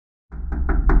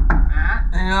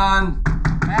Hang on.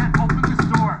 Matt, open this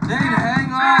door. Dana, hang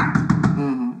on.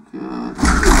 Oh, God.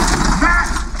 Matt!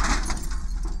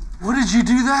 What did you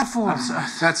do that for?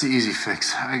 That's the easy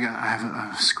fix. I have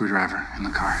a screwdriver in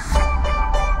the car.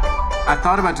 I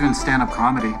thought about doing stand-up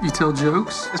comedy. You tell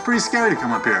jokes? It's pretty scary to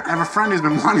come up here. I have a friend who's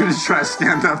been wanting to try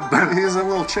stand-up, but he's a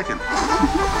little chicken.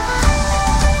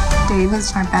 Dave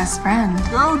is our best friend.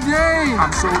 Go, Dave!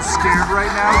 I'm so scared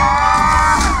right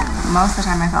now. Most of the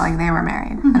time I felt like they were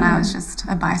married, and I was just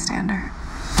a bystander.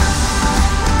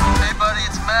 Hey, buddy,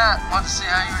 it's Matt. Want to see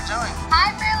how you were doing.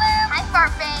 Hi, Berlin. Hi,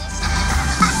 Fartface.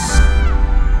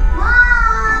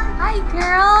 Mom! Hi,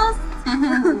 girls.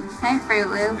 Hi, Fruit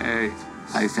Loop. Hey,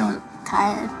 how you feeling?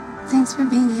 Tired. Thanks for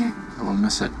being here. I will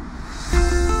miss it.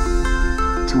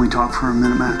 Can we talk for a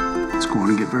minute, Matt? It's going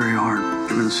to get very hard.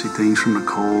 You're going to see things from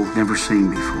Nicole never seen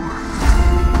before.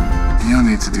 You don't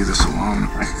need to do this alone.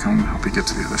 I can come help you get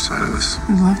to the other side of this.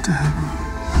 I'd love to have him.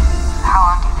 How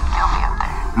long do you think you'll be up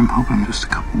there? I'm hoping just a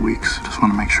couple weeks. Just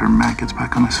want to make sure Matt gets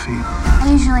back on his feet. I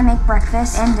usually make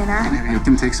breakfast and dinner. Maybe you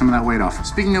can take some of that weight off.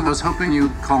 Speaking of, I was hoping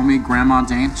you'd call me Grandma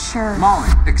Dane. Sure. Molly,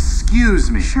 excuse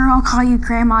me. Sure, I'll call you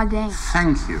Grandma Dane.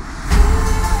 Thank you.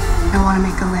 I want to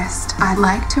make a list. I'd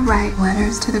like to write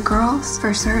letters to the girls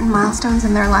for certain milestones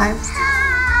in their lives.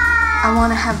 I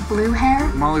want to have blue hair.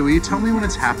 Molly, will you tell me when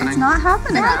it's happening? It's not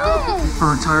happening.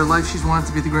 Her entire life, she's wanted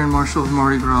to be the Grand Marshal of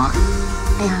Mardi Gras.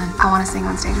 And I want to sing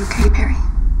on stage with Katy Perry.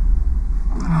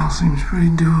 It all seems pretty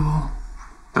doable.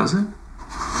 Does it?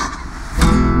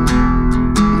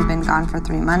 You've been gone for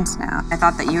 3 months now. I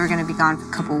thought that you were going to be gone for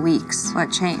a couple weeks. What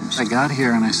changed? I got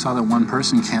here and I saw that one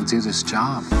person can't do this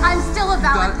job. I'm still a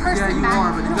valid person, Yeah, you Matt.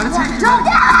 are, but you gotta take Don't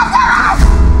get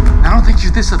I don't think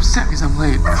you're this upset because I'm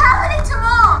late. What's happening to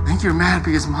Mom? I think you're mad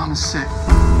because Mom is sick.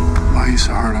 Why are you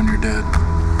so hard on your dad?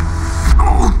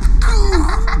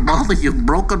 Molly, you've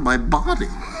broken my body.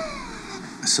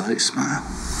 I saw you smile.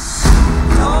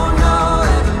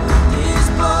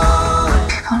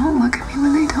 People don't look at me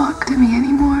when they talk to me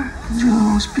anymore. You're the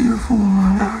most beautiful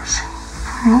woman I've ever seen.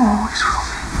 You always will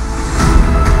be.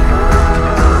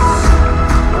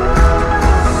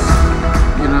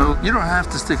 You know, you don't have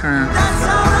to stick around.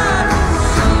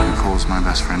 Nicole's my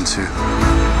best friend too.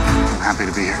 I'm happy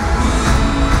to be here.